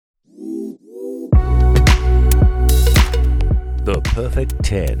The Perfect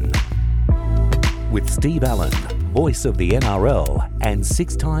 10. With Steve Allen, voice of the NRL and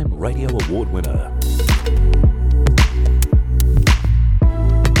six-time radio award winner.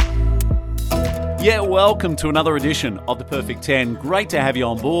 Yeah, welcome to another edition of The Perfect 10. Great to have you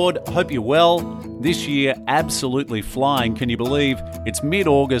on board. Hope you're well. This year, absolutely flying. Can you believe it's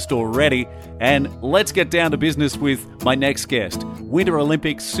mid-August already? And let's get down to business with my next guest, Winter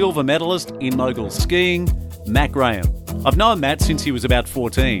Olympic silver medalist in mogul skiing, Matt Graham. I've known Matt since he was about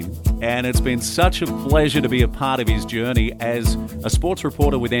 14, and it's been such a pleasure to be a part of his journey as a sports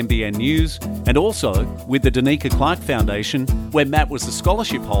reporter with NBN News and also with the Danica Clark Foundation, where Matt was the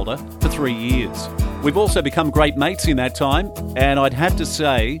scholarship holder for 3 years. We've also become great mates in that time, and I'd have to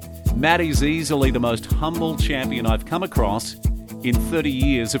say, Matt is easily the most humble champion I've come across in 30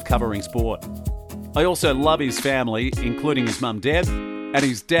 years of covering sport. I also love his family, including his mum Deb, and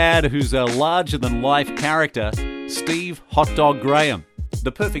his dad, who's a larger-than-life character, Steve Hot Dog Graham.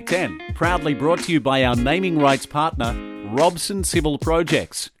 The Perfect 10, proudly brought to you by our naming rights partner, Robson Civil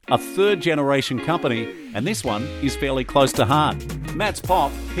Projects, a third-generation company, and this one is fairly close to heart. Matt's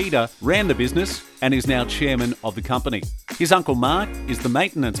pop, Peter, ran the business and is now chairman of the company. His uncle Mark is the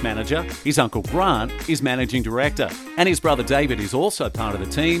maintenance manager, his uncle Grant is managing director, and his brother David is also part of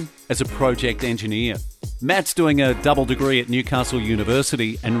the team as a project engineer. Matt's doing a double degree at Newcastle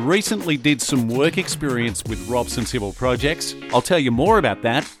University and recently did some work experience with Robson Civil Projects. I'll tell you more about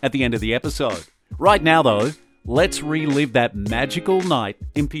that at the end of the episode. Right now, though, let's relive that magical night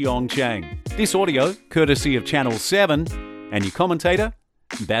in Pyeongchang. This audio, courtesy of Channel 7, and your commentator,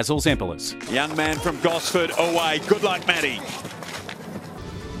 Basil Zempilas. Young man from Gosford away. Good luck, Matty.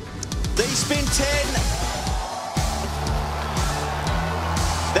 D-spin 10.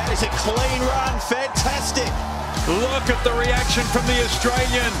 That is a clean run. Fantastic. Look at the reaction from the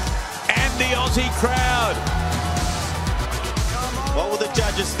Australian and the Aussie crowd. What will the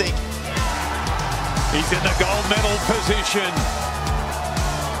judges think? He's in the gold medal position.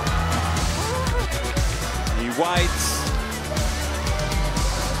 He waits.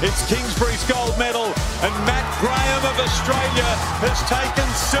 It's Kingsbury's gold medal, and Matt Graham of Australia has taken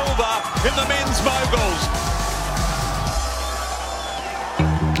silver in the men's moguls.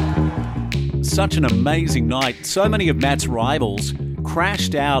 Such an amazing night. So many of Matt's rivals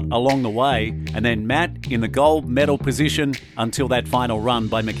crashed out along the way, and then Matt in the gold medal position until that final run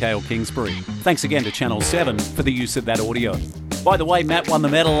by Mikhail Kingsbury. Thanks again to Channel 7 for the use of that audio. By the way, Matt won the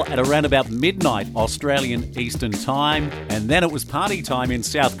medal at around about midnight Australian Eastern Time, and then it was party time in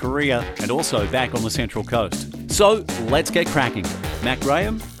South Korea and also back on the Central Coast. So let's get cracking. Matt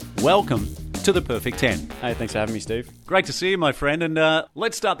Graham, welcome to The Perfect 10. Hey, thanks for having me, Steve. Great to see you, my friend. And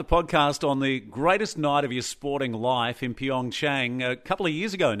let's start the podcast on the greatest night of your sporting life in Pyeongchang a couple of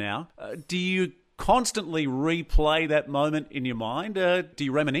years ago now. Do you constantly replay that moment in your mind? Do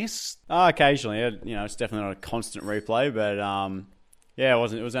you reminisce? Occasionally. It's definitely not a constant replay, but it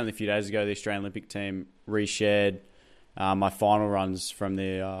wasn't. It was only a few days ago the Australian Olympic team reshared my final runs from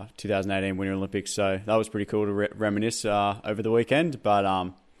the 2018 Winter Olympics, so that was pretty cool to reminisce over the weekend.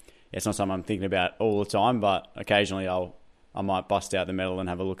 But it's not something I'm thinking about all the time, but occasionally I might bust out the medal and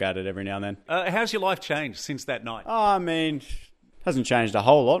have a look at it every now and then. How's your life changed since that night? Hasn't changed a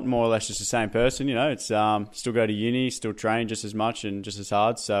whole lot, more or less just the same person. It's still go to uni, still train just as much and just as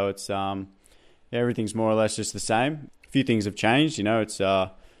hard. So it's everything's more or less just the same. A few things have changed. It's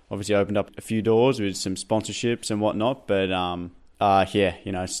obviously opened up a few doors with some sponsorships and whatnot. But I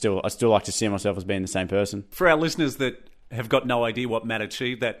still like to see myself as being the same person. For our listeners that have got no idea what Matt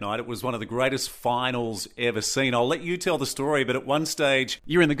achieved that night, it was one of the greatest finals ever seen. I'll let you tell the story, but at one stage,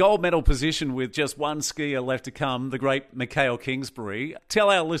 you're in the gold medal position with just one skier left to come, the great Mikhail Kingsbury. Tell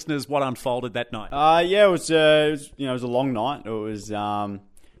our listeners what unfolded that night. It was a long night. It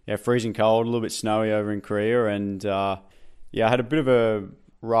was freezing cold, a little bit snowy over in Korea, and I had a bit of a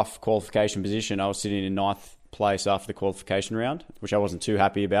rough qualification position. I was sitting in ninth place after the qualification round, which I wasn't too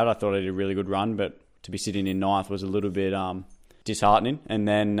happy about. I thought I did a really good run, but to be sitting in ninth was a little bit disheartening. And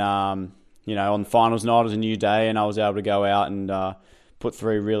then, on the finals night, it was a new day, and I was able to go out and put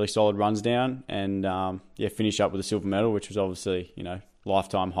 3 really solid runs down and, finish up with a silver medal, which was obviously,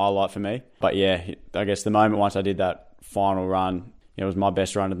 lifetime highlight for me. But I guess the moment once I did that final run, it was my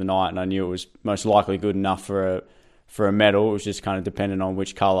best run of the night, and I knew it was most likely good enough for a medal. It was just kind of dependent on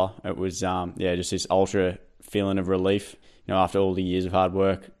which colour. It was, just this ultra feeling of relief. After all the years of hard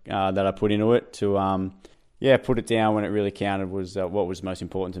work that I put into it, to put it down when it really counted was what was most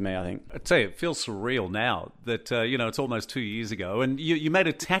important to me, I think. I tell you, it feels surreal now that, it's almost 2 years ago, and you made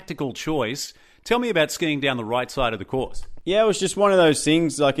a tactical choice. Tell me about skiing down the right side of the course. Yeah, it was just one of those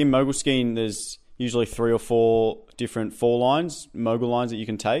things, like in mogul skiing, there's usually 3 or 4 different fall lines, mogul lines that you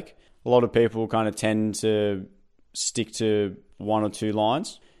can take. A lot of people kind of tend to stick to 1 or 2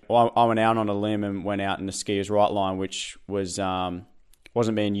 lines. Well, I went out on a limb and went out in the skier's right line, which was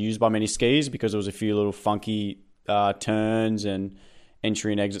wasn't being used by many skiers because there was a few little funky turns, and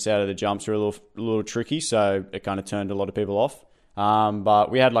entry and exits out of the jumps are a little tricky, so it kind of turned a lot of people off. But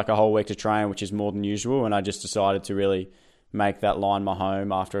we had like a whole week to train, which is more than usual, and I just decided to really make that line my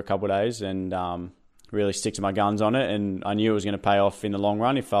home after a couple of days and really stick to my guns on it. And I knew it was going to pay off in the long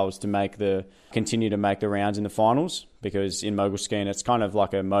run if I was to continue to make the rounds in the finals, because in mogul skiing it's kind of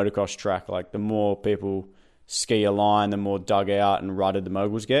like a motocross track. Like the more people ski a line, the more dug out and rutted the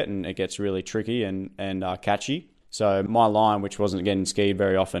moguls get, and it gets really tricky and catchy. So my line, which wasn't getting skied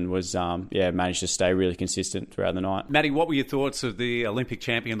very often, was managed to stay really consistent throughout the night. Matty, what were your thoughts of the Olympic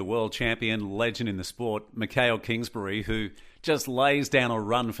champion, the world champion, legend in the sport, Mikhail Kingsbury, who just lays down a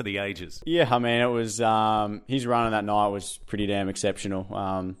run for the ages? Yeah, I mean, it was his run on that night was pretty damn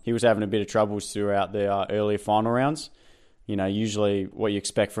exceptional. He was having a bit of troubles throughout the earlier final rounds. You know, usually what you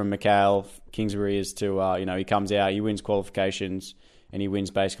expect from Mikhail Kingsbury is to, he comes out, he wins qualifications, and he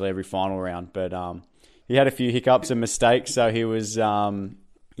wins basically every final round. But he had a few hiccups and mistakes, so he was,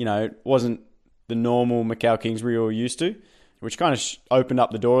 wasn't the normal Mikhail Kingsbury we were used to, which kind of opened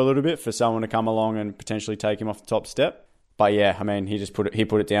up the door a little bit for someone to come along and potentially take him off the top step. But yeah, I mean, he put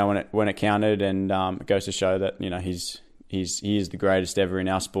it down when it counted, and it goes to show that he is the greatest ever in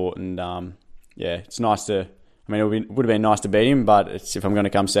our sport. And it's nice to. I mean, it would have been nice to beat him, but if I'm going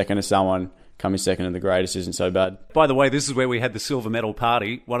to come second to someone, coming second to the greatest isn't so bad. By the way, this is where we had the silver medal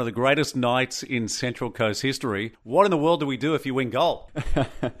party, one of the greatest nights in Central Coast history. What in the world do we do if you win gold?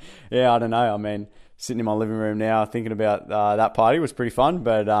 Yeah, I don't know. I mean, sitting in my living room now thinking about that party was pretty fun,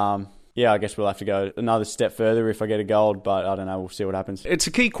 but I guess we'll have to go another step further if I get a gold, but I don't know. We'll see what happens. It's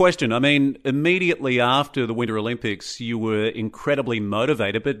a key question. I mean, immediately after the Winter Olympics, you were incredibly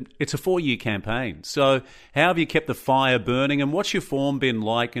motivated, but it's a 4-year campaign. So how have you kept the fire burning, and what's your form been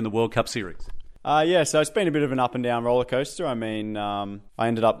like in the World Cup Series? So it's been a bit of an up and down roller coaster. I mean, I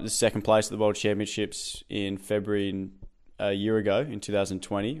ended up in second place at the World Championships in February a year ago in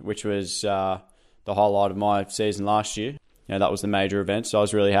 2020, which was the highlight of my season last year. That was the major event, so I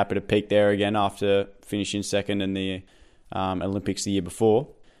was really happy to peak there again after finishing second in the Olympics the year before.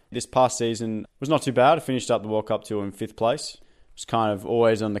 This past season was not too bad. I finished up the World Cup Tour in 5th place. It was kind of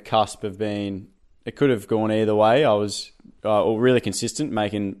always on the cusp of being... It could have gone either way. I was really consistent,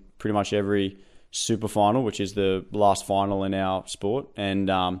 making pretty much every super final, which is the last final in our sport. And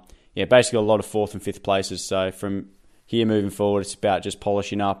basically a lot of 4th and 5th places. So from here moving forward, it's about just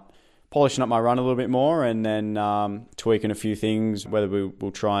polishing up my run a little bit more, and then tweaking a few things, whether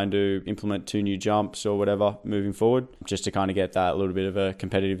we'll try and implement 2 new jumps or whatever moving forward, just to kind of get that little bit of a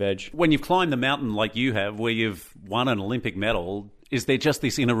competitive edge. When you've climbed the mountain like you have, where you've won an Olympic medal, is there just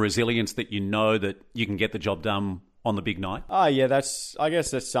this inner resilience that you know that you can get the job done on the big night? I guess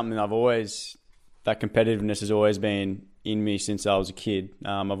that's something that competitiveness has always been in me since I was a kid.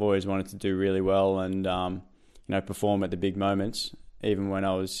 I've always wanted to do really well and perform at the big moments. Even when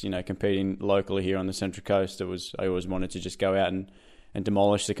I was, competing locally here on the Central Coast, I always wanted to just go out and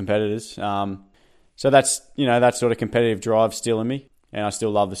demolish the competitors. So that's, that sort of competitive drive still in me, and I still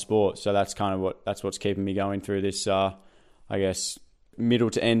love the sport. So that's kind of what's keeping me going through this, middle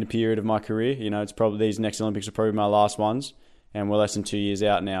to end period of my career. It's probably, these next Olympics are probably my last ones, and we're less than 2 years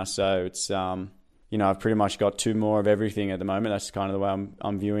out now. So it's, I've pretty much got 2 more of everything at the moment. That's kind of the way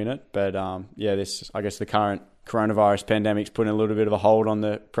I'm viewing it. But the current coronavirus pandemic's putting a little bit of a hold on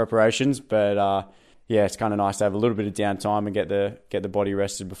the preparations, but it's kind of nice to have a little bit of downtime and get the body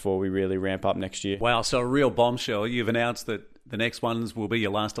rested before we really ramp up next year. Wow, so a real bombshell. You've announced that the next ones will be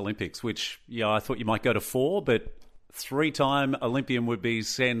your last Olympics, which I thought you might go to 4, but 3-time Olympian would be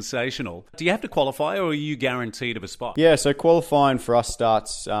sensational. Do you have to qualify, or are you guaranteed of a spot? Yeah, so qualifying for us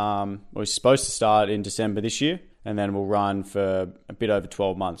starts, we're supposed to start in December this year, and then we'll run for a bit over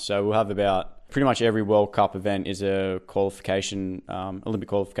 12 months. So we'll have about... Pretty much every World Cup event is a qualification, Olympic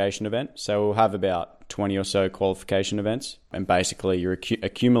qualification event. So we'll have about 20 or so qualification events. And basically your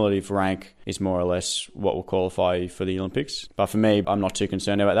cumulative rank is more or less what will qualify you for the Olympics. But for me, I'm not too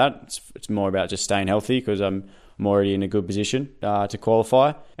concerned about that. It's more about just staying healthy, because I'm already in a good position to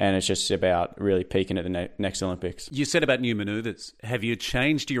qualify. And it's just about really peaking at the next Olympics. You said about new manoeuvres. Have you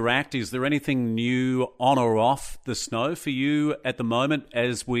changed your act? Is there anything new on or off the snow for you at the moment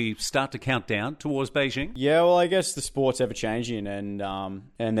as we start to count down towards Beijing? Yeah, well, I guess the sport's ever changing,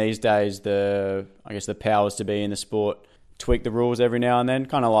 and these days the powers to be in the sport tweak the rules every now and then,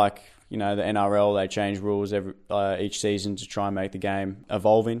 kind of like the NRL. They change rules each season to try and make the game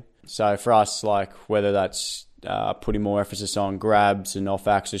evolving. So for us, like whether that's putting more emphasis on grabs and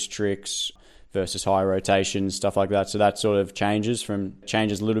off-axis tricks versus high rotations, stuff like that. So that sort of changes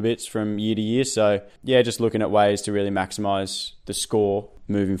little bits from year to year. So yeah, just looking at ways to really maximise the score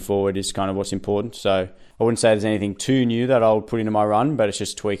moving forward is kind of what's important. So I wouldn't say there's anything too new that I'll put into my run, but it's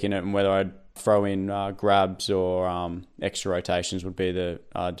just tweaking it, and whether I'd throw in grabs or extra rotations would be the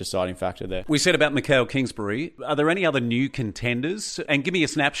deciding factor there. We said about Mikhail Kingsbury. Are there any other new contenders? And give me a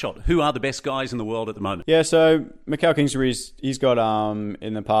snapshot. Who are the best guys in the world at the moment? Yeah, so Mikhail Kingsbury, he's got,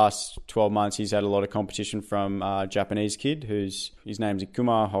 in the past 12 months, he's had a lot of competition from a Japanese kid his name's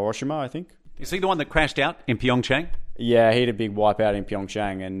Ikuma Hiroshima, I think. Is he the one that crashed out in Pyeongchang? Yeah, he had a big wipeout in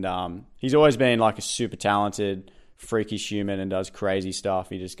Pyeongchang, and he's always been like a super talented, freakish human and does crazy stuff.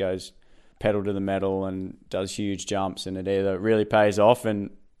 He just goes pedal to the metal and does huge jumps, and it either really pays off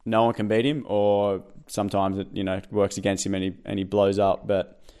and no one can beat him, or sometimes it works against him and he blows up.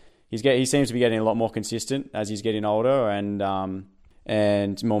 But he seems to be getting a lot more consistent as he's getting older and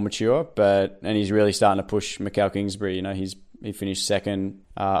more mature. And he's really starting to push Mikhail Kingsbury. He finished second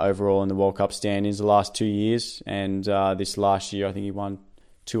overall in the World Cup standings the last 2 years, and this last year I think he won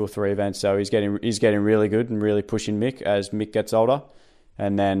 2 or 3 events. So he's getting really good and really pushing Mick as Mick gets older.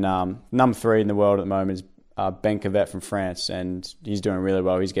 And then number 3 in the world at the moment is Ben Cavet from France, and he's doing really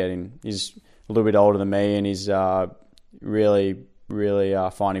well. He's a little bit older than me, and he's really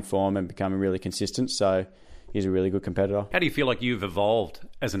finding form and becoming really consistent. So he's a really good competitor. How do you feel like you've evolved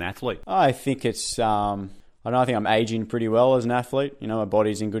as an athlete? I think it's I think I'm aging pretty well as an athlete. My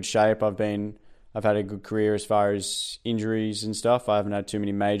body's in good shape. I've had a good career as far as injuries and stuff. I haven't had too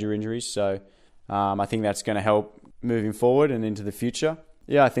many major injuries, so I think that's going to help moving forward and into the future.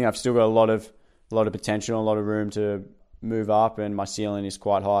 Yeah, I think I've still got a lot of potential, a lot of room to move up, and my ceiling is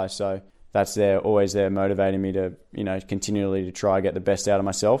quite high. So that's always there, motivating me to continually to try to get the best out of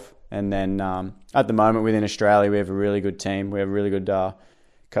myself. And then at the moment within Australia, we have a really good team. We have a really good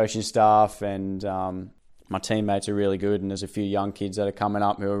coaching staff, and my teammates are really good. And there's a few young kids that are coming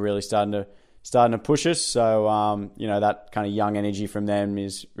up who are really starting to push us. So that kind of young energy from them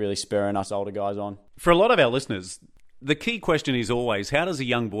is really spurring us older guys on. For a lot of our listeners, the key question is always, how does a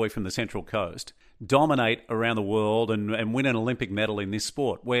young boy from the Central Coast dominate around the world and win an Olympic medal in this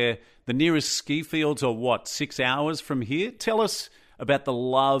sport, where the nearest ski fields are, 6 hours from here? Tell us about the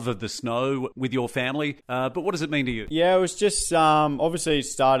love of the snow with your family, but what does it mean to you? Yeah, it was just, obviously it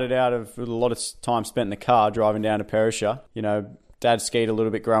started out of a lot of time spent in the car driving down to Perisher. Dad skied a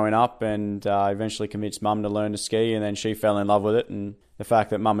little bit growing up, and eventually convinced Mum to learn to ski, and then she fell in love with it. And the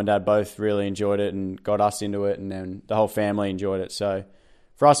fact that Mum and Dad both really enjoyed it and got us into it, and then the whole family enjoyed it. So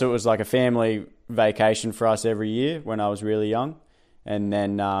for us, it was like a family vacation for us every year when I was really young. And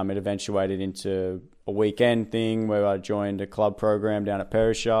then it eventuated into a weekend thing where I joined a club program down at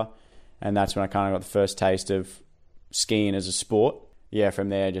Perisher, and that's when I kind of got the first taste of skiing as a sport. Yeah, from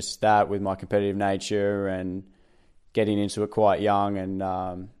there, just that with my competitive nature and getting into it quite young,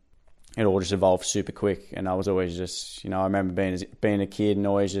 and it all just evolved super quick. And I was always just, I remember being a kid and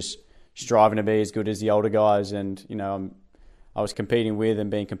always just striving to be as good as the older guys. And, I was competing with and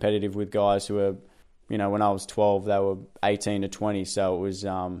being competitive with guys who were, when I was 12, they were 18 to 20. So it was,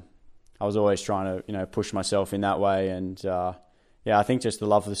 I was always trying to, push myself in that way. And, I think just the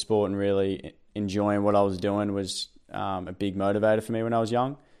love for the sport and really enjoying what I was doing was a big motivator for me when I was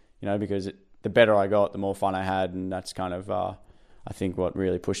young, because the better I got, the more fun I had. And that's kind of, I think, what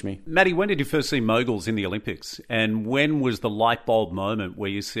really pushed me. Matty, when did you first see moguls in the Olympics? And when was the light bulb moment where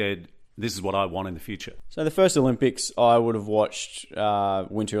you said, this is what I want in the future? So the first Olympics I would have watched,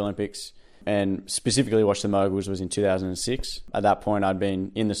 Winter Olympics, and specifically watched the moguls, was in 2006. At that point, I'd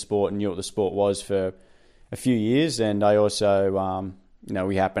been in the sport and knew what the sport was for a few years. And I also,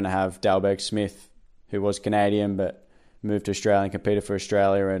 we happened to have Dalberg Smith, who was Canadian, but moved to Australia and competed for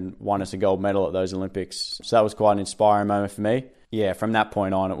Australia and won us a gold medal at those Olympics. So that was quite an inspiring moment for me. Yeah, from that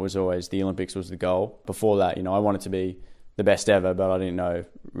point on, it was always the Olympics was the goal. Before that, I wanted to be the best ever, but I didn't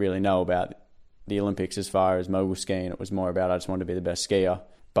really know about the Olympics as far as mogul skiing. It was more about I just wanted to be the best skier.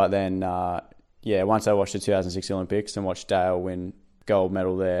 But then, once I watched the 2006 Olympics and watched Dale win gold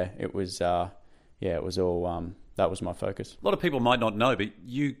medal there, it was, it was all, that was my focus. A lot of people might not know, but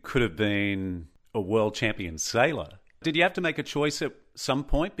you could have been a world champion sailor. Did you have to make a choice at some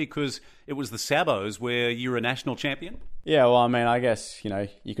point because it was the Sabos where you were a national champion? Yeah, well, I mean, I guess,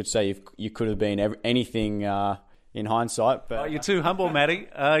 you could say you could have been anything in hindsight. But you're too humble, Matty.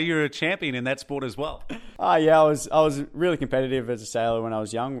 You're a champion in that sport as well. I was really competitive as a sailor when I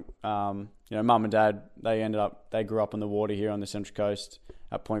was young. Mum and Dad, they grew up on the water here on the Central Coast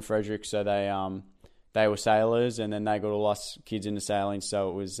at Point Frederick, so they they were sailors, and then they got all us kids into sailing. So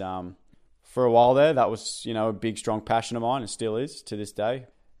it was, for a while there, that was, a big, strong passion of mine, and still is to this day.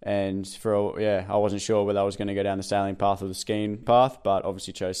 And I wasn't sure whether I was going to go down the sailing path or the skiing path, but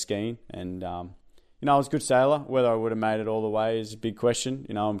obviously chose skiing. And, I was a good sailor. Whether I would have made it all the way is a big question.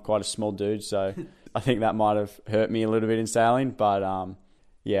 I'm quite a small dude, so I think that might have hurt me a little bit in sailing. But,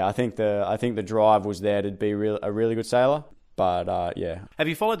 I think the drive was there to be a really good sailor. But, Have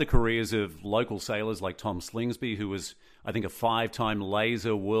you followed the careers of local sailors like Tom Slingsby, who was, I think, a 5-time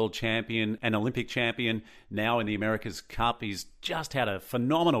laser world champion, an Olympic champion, now in the America's Cup? He's just had a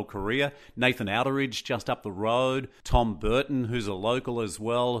phenomenal career. Nathan Outeridge just up the road. Tom Burton, who's a local as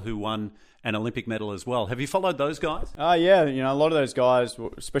well, who won an Olympic medal as well. Have you followed those guys? Yeah, a lot of those guys,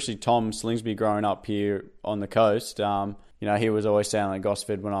 especially Tom Slingsby growing up here on the coast, he was always sailing at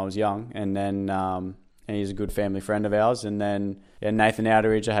Gosford when I was young, and then... and he's a good family friend of ours. And then Nathan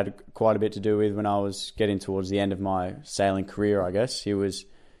Outeridge I had quite a bit to do with when I was getting towards the end of my sailing career, I guess. He was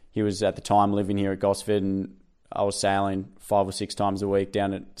at the time living here at Gosford, and I was sailing 5 or 6 times a week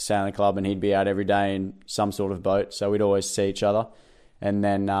down at the sailing club, and he'd be out every day in some sort of boat, so we'd always see each other. And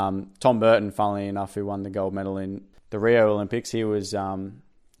then Tom Burton, funnily enough, who won the gold medal in the Rio Olympics, he was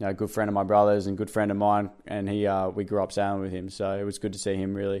a good friend of my brother's and good friend of mine, and we grew up sailing with him, so it was good to see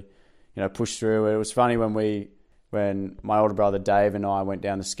him really push through. It was funny when my older brother Dave and I went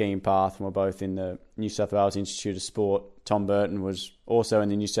down the skiing path, and we're both in the New South Wales Institute of Sport. Tom Burton was also in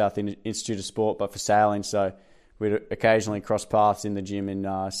the New South Institute of Sport, but for sailing, so we'd occasionally cross paths in the gym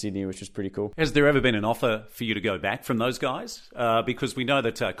in Sydney, which was pretty cool. Has there ever been an offer for you to go back from those guys? Because we know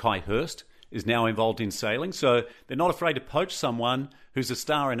that Kai Hurst is now involved in sailing, so they're not afraid to poach someone who's a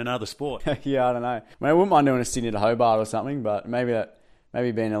star in another sport. Yeah, I don't know. I wouldn't mind doing a Sydney to Hobart or something, but maybe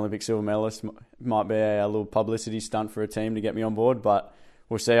being an Olympic silver medalist might be a little publicity stunt for a team to get me on board, but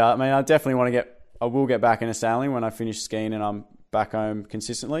we'll see. I definitely I will get back into sailing when I finish skiing and I'm back home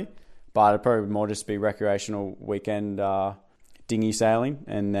consistently, but it'll probably more just be recreational weekend dinghy sailing,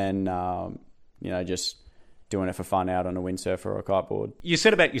 and then, just doing it for fun out on a windsurfer or a kiteboard. You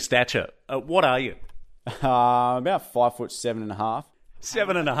said about your stature. What are you? About 5'7.5".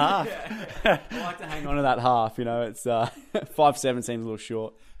 7.5. Yeah. I like to hang on to that half. It's 5'7" seems a little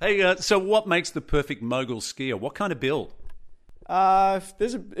short. Hey, so what makes the perfect mogul skier? What kind of build?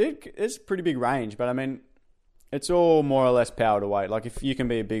 There's a pretty big range, but it's all more or less power to weight. Like, if you can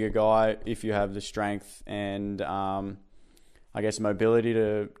be a bigger guy, if you have the strength and I guess mobility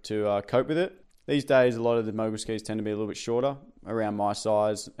to cope with it. These days, a lot of the mogul skiers tend to be a little bit shorter, around my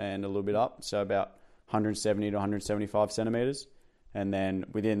size and a little bit up, so about 170 to 175 centimeters. And then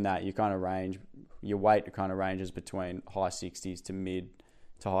within that, your weight kind of ranges between high 60s to mid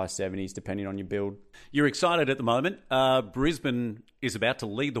to high 70s, depending on your build. You're excited at the moment. Brisbane is about to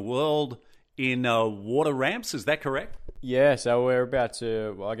lead the world in water ramps. Is that correct? Yeah, so we're about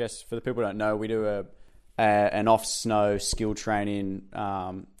to, I guess for the people who don't know, we do an off-snow skill training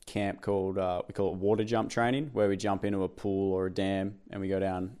camp called, we call it water jump training, where we jump into a pool or a dam and we go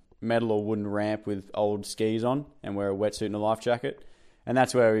down metal or wooden ramp with old skis on and wear a wetsuit and a life jacket. And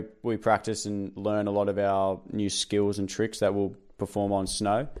that's where we practice and learn a lot of our new skills and tricks that we'll perform on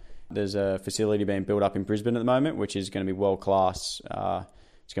snow. There's a facility being built up in Brisbane at the moment, which is going to be world class.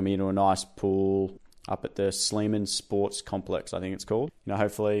 It's going to be into a nice pool up at the Sleeman Sports Complex, I think it's called.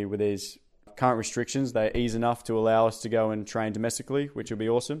 Hopefully with these current restrictions, they ease enough to allow us to go and train domestically, which will be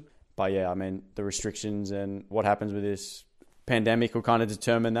awesome. But yeah, the restrictions and what happens with this pandemic will kind of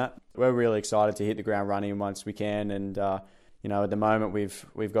determine that. We're really excited to hit the ground running once we can, and at the moment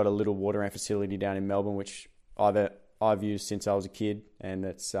we've got a little water ramp facility down in Melbourne, which I've used since I was a kid, and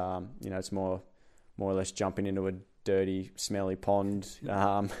it's it's more or less jumping into a dirty, smelly pond.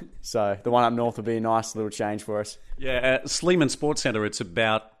 So the one up north will be a nice little change for us. Yeah, Sleeman Sports Centre, it's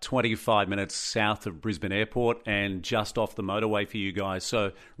about 25 minutes south of Brisbane Airport and just off the motorway for you guys,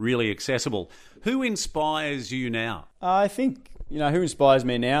 so really accessible. Who inspires you now? I think, who inspires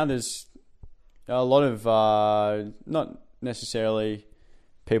me now, there's a lot of, not necessarily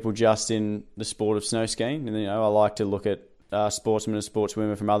people just in the sport of snow skiing. And, I like to look at sportsmen and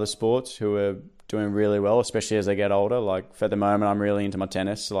sportswomen from other sports who are doing really well, especially as they get older. Like, for the moment, I'm really into my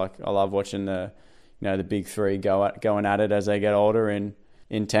tennis. Like, I love watching the big three going at it as they get older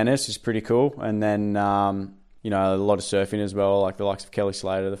in tennis. Is pretty cool. And then, a lot of surfing as well, like the likes of Kelly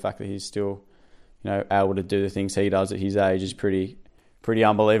Slater. The fact that he's still, able to do the things he does at his age is pretty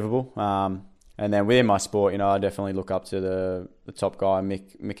unbelievable. And then within my sport, I definitely look up to the top guy,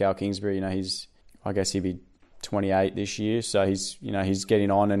 Michael Kingsbury. I guess he'd be 28 this year, so he's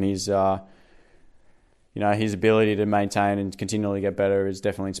getting on, and his ability to maintain and continually get better is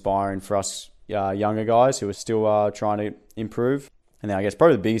definitely inspiring for us younger guys who are still trying to improve. And then I guess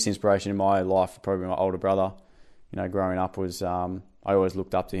probably the biggest inspiration in my life, probably my older brother. Growing up was I always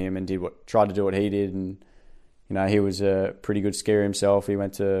looked up to him and tried to do what he did. And he was a pretty good skier himself. He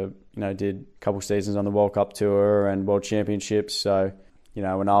went to did a couple seasons on the World Cup Tour and World Championships. So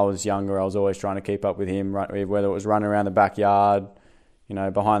when I was younger, I was always trying to keep up with him, whether it was running around the backyard,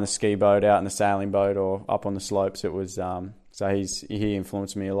 behind the ski boat, out in the sailing boat, or up on the slopes. It was so he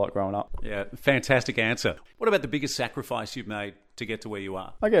influenced me a lot growing up. Yeah, fantastic answer. What about the biggest sacrifice you've made to get to where you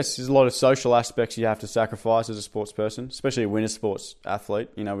are? I guess there's a lot of social aspects you have to sacrifice as a sports person, especially a winter sports athlete.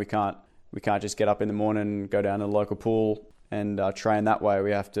 We can't just get up in the morning and go down to the local pool and train that way.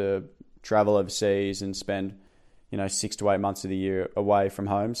 We have to travel overseas and spend 6 to 8 months of the year away from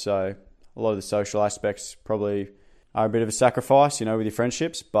home. So a lot of the social aspects probably are a bit of a sacrifice, with your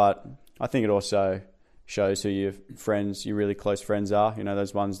friendships. But I think it also shows who your friends, your really close friends are.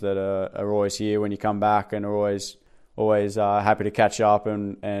 Those ones that are always here when you come back and are always happy to catch up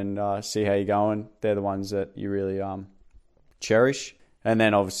and see how you're going. They're the ones that you really cherish. And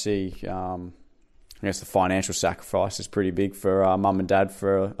then obviously, I guess the financial sacrifice is pretty big for mum and dad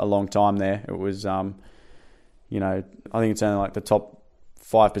for a long time there. It was, I think it's only like the top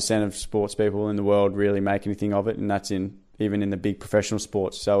 5% of sports people in the world really make anything of it, and that's even in the big professional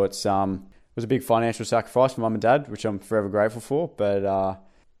sports. So it was a big financial sacrifice for mum and dad, which I'm forever grateful for. But I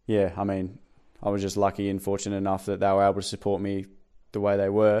was just lucky and fortunate enough that they were able to support me the way they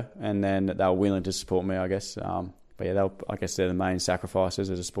were, and then that they were willing to support me, I guess. But yeah, I guess they're the main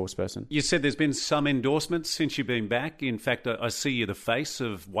sacrifices as a sports person. You said there's been some endorsements since you've been back. In fact, I see you're the face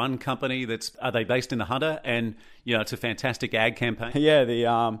of one company are they based in the Hunter? And, it's a fantastic ag campaign. Yeah,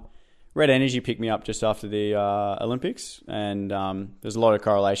 the Red Energy picked me up just after the Olympics. And there's a lot of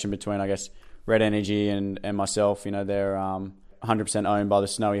correlation between, I guess, Red Energy and myself. They're 100% owned by the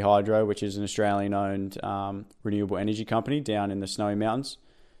Snowy Hydro, which is an Australian-owned renewable energy company down in the Snowy Mountains.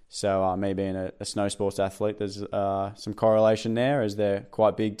 So me being a snow sports athlete, there's some correlation there, as they're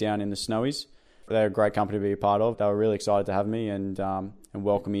quite big down in the Snowies. They're a great company to be a part of. They were really excited to have me and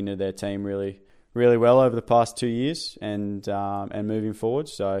welcome me into their team really, really well over the past 2 years and moving forward.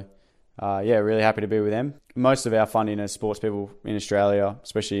 So really happy to be with them. Most of our funding as sports people in Australia,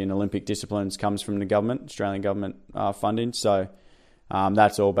 especially in Olympic disciplines, comes from the government, Australian government funding. So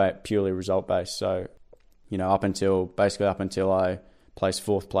that's all purely result based. So up until I placed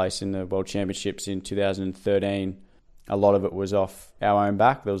 4th place in the World Championships in 2013. A lot of it was off our own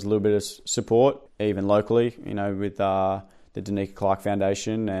back. There was a little bit of support, even locally, with the Danica Clark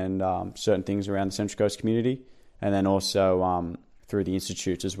Foundation and certain things around the Central Coast community. And then also through the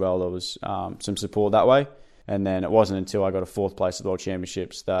institutes as well, there was some support that way. And then it wasn't until I got a 4th place at the World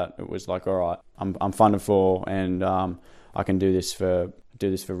Championships that it was like, all right, I'm funded for, and I can do this for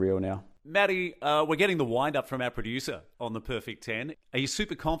real now. Matty, we're getting the wind-up from our producer on the Perfect 10. Are you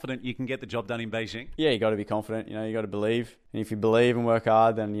super confident you can get the job done in Beijing? Yeah, you got to be confident. You got to believe. And if you believe and work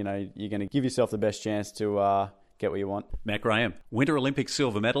hard, then, you're going to give yourself the best chance to get what you want. Matt Graham, Winter Olympic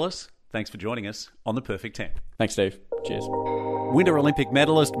silver medalist. Thanks for joining us on the Perfect 10. Thanks, Steve. Cheers. Winter Olympic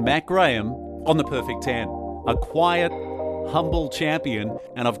medalist Matt Graham on the Perfect 10. A quiet, humble champion,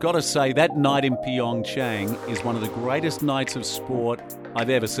 and I've got to say that night in Pyeongchang is one of the greatest nights of sport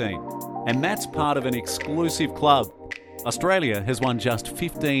I've ever seen. And Matt's part of an exclusive club. Australia has won just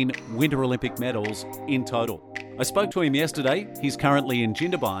 15 Winter Olympic medals in total. I spoke to him yesterday. He's currently in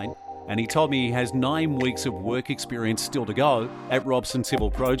Jindabyne, and he told me he has 9 weeks of work experience still to go at Robson Civil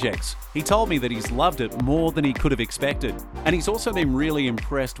Projects. He told me that he's loved it more than he could have expected. And he's also been really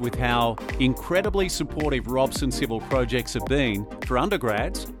impressed with how incredibly supportive Robson Civil Projects have been for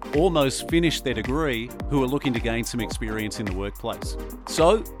undergrads, almost finished their degree, who are looking to gain some experience in the workplace.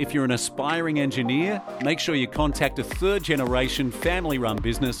 So, if you're an aspiring engineer, make sure you contact a 3rd-generation family-run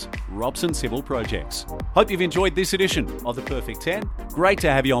business, Robson Civil Projects. Hope you've enjoyed this edition of The Perfect 10. Great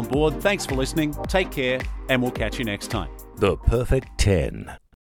to have you on board. Thanks for listening. Take care, and we'll catch you next time. The Perfect 10.